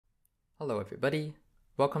Hello everybody,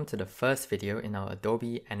 welcome to the first video in our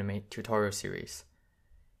Adobe Animate tutorial series.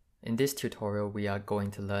 In this tutorial we are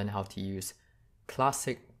going to learn how to use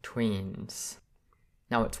classic tweens.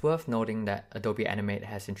 Now it's worth noting that Adobe Animate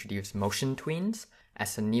has introduced Motion Tweens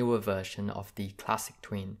as a newer version of the classic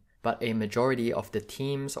tween, but a majority of the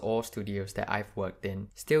teams or studios that I've worked in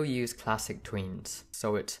still use classic tweens,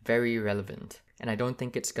 so it's very relevant, and I don't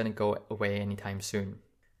think it's gonna go away anytime soon.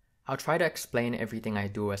 I'll try to explain everything I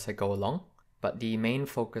do as I go along, but the main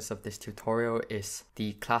focus of this tutorial is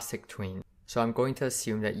the classic tween. So I'm going to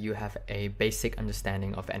assume that you have a basic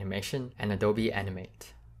understanding of animation and Adobe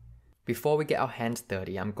Animate. Before we get our hands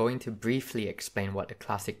dirty, I'm going to briefly explain what a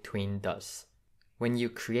classic tween does. When you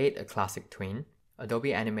create a classic tween,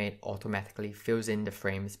 Adobe Animate automatically fills in the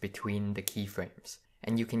frames between the keyframes,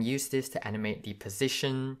 and you can use this to animate the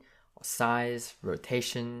position, or size,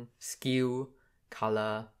 rotation, skew,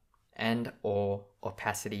 color, and/or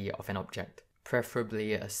opacity of an object,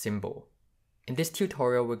 preferably a symbol. In this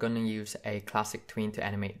tutorial, we're going to use a classic tween to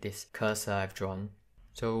animate this cursor I've drawn.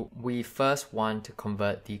 So we first want to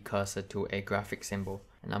convert the cursor to a graphic symbol,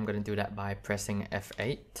 and I'm going to do that by pressing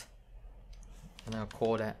F8, and I'll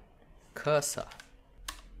call that cursor.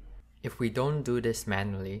 If we don't do this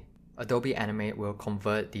manually, Adobe Animate will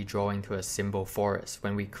convert the drawing to a symbol for us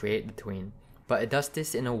when we create the tween. But it does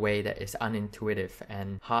this in a way that is unintuitive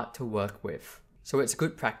and hard to work with. So it's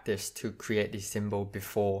good practice to create the symbol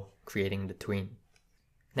before creating the tween.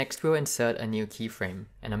 Next we'll insert a new keyframe,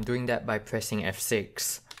 and I'm doing that by pressing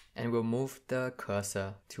F6, and we'll move the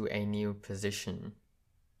cursor to a new position.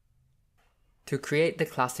 To create the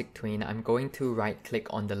classic tween, I'm going to right click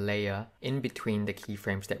on the layer in between the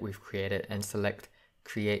keyframes that we've created and select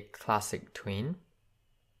Create Classic Tween.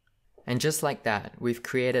 And just like that, we've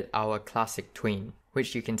created our classic tween,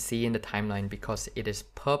 which you can see in the timeline because it is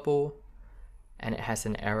purple and it has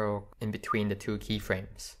an arrow in between the two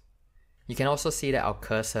keyframes. You can also see that our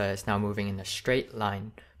cursor is now moving in a straight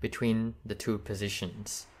line between the two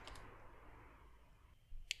positions.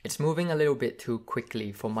 It's moving a little bit too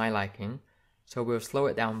quickly for my liking, so we'll slow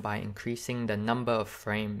it down by increasing the number of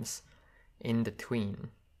frames in the tween,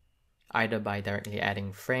 either by directly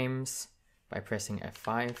adding frames, by pressing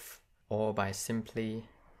F5, or by simply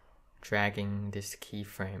dragging this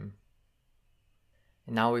keyframe.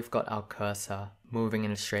 And now we've got our cursor moving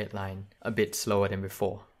in a straight line, a bit slower than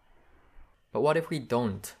before. But what if we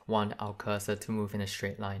don't want our cursor to move in a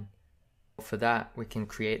straight line? For that, we can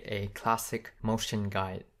create a classic motion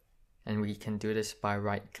guide. And we can do this by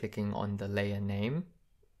right-clicking on the layer name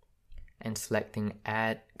and selecting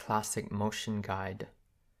Add Classic Motion Guide.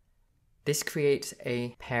 This creates a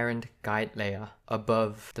parent guide layer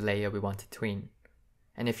above the layer we want to tween.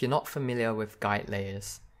 And if you're not familiar with guide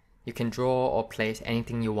layers, you can draw or place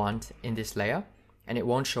anything you want in this layer, and it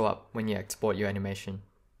won't show up when you export your animation.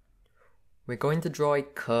 We're going to draw a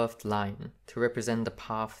curved line to represent the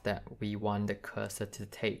path that we want the cursor to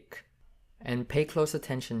take. And pay close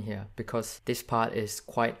attention here because this part is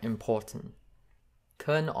quite important.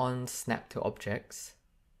 Turn on Snap to Objects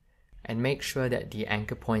and make sure that the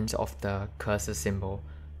anchor points of the cursor symbol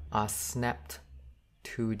are snapped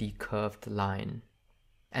to the curved line.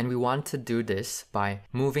 And we want to do this by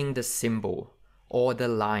moving the symbol or the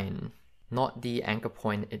line, not the anchor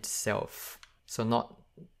point itself. So not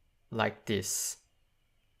like this,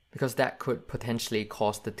 because that could potentially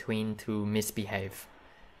cause the tween to misbehave.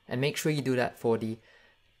 And make sure you do that for the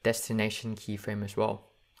destination keyframe as well.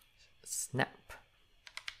 Snap.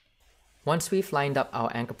 Once we've lined up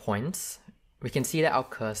our anchor points, we can see that our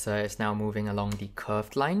cursor is now moving along the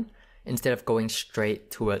curved line instead of going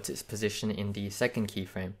straight towards its position in the second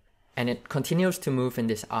keyframe. And it continues to move in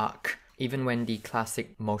this arc even when the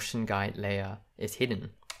classic motion guide layer is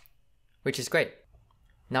hidden, which is great.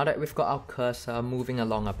 Now that we've got our cursor moving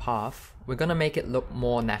along a path, we're gonna make it look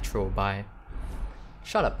more natural by...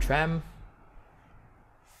 Shut up, tram!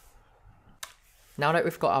 Now that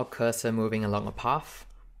we've got our cursor moving along a path,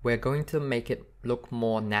 we're going to make it look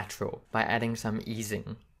more natural by adding some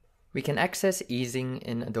easing. We can access easing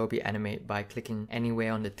in Adobe Animate by clicking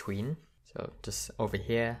anywhere on the tween, so just over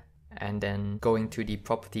here, and then going to the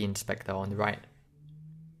Property Inspector on the right.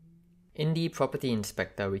 In the Property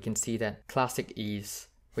Inspector, we can see that Classic Ease,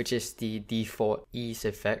 which is the default ease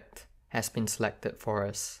effect, has been selected for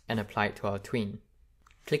us and applied to our tween.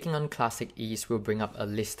 Clicking on Classic Ease will bring up a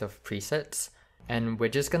list of presets, and we're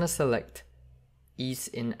just gonna select Ease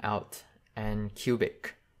In Out and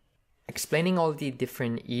Cubic. Explaining all the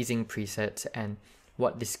different easing presets and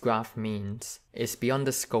what this graph means is beyond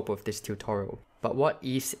the scope of this tutorial, but what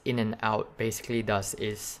Ease In and Out basically does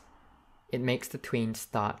is it makes the tween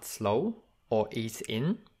start slow or ease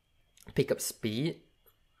in pick up speed,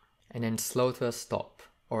 and then slow to a stop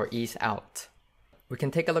or ease out. We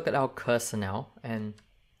can take a look at our cursor now, and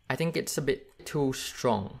I think it's a bit too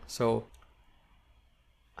strong. So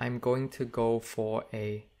I'm going to go for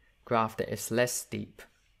a graph that is less steep,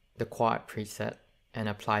 the quad preset, and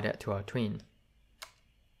apply that to our tween.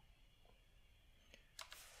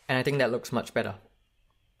 And I think that looks much better.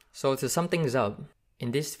 So to sum things up,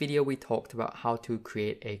 in this video we talked about how to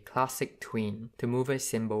create a classic tween to move a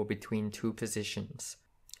symbol between two positions,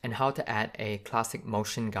 and how to add a classic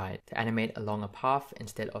motion guide to animate along a path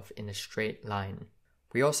instead of in a straight line.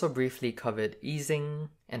 We also briefly covered easing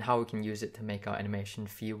and how we can use it to make our animation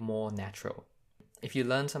feel more natural. If you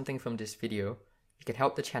learned something from this video, you can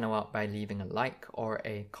help the channel out by leaving a like or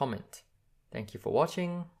a comment. Thank you for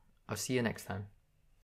watching. I'll see you next time.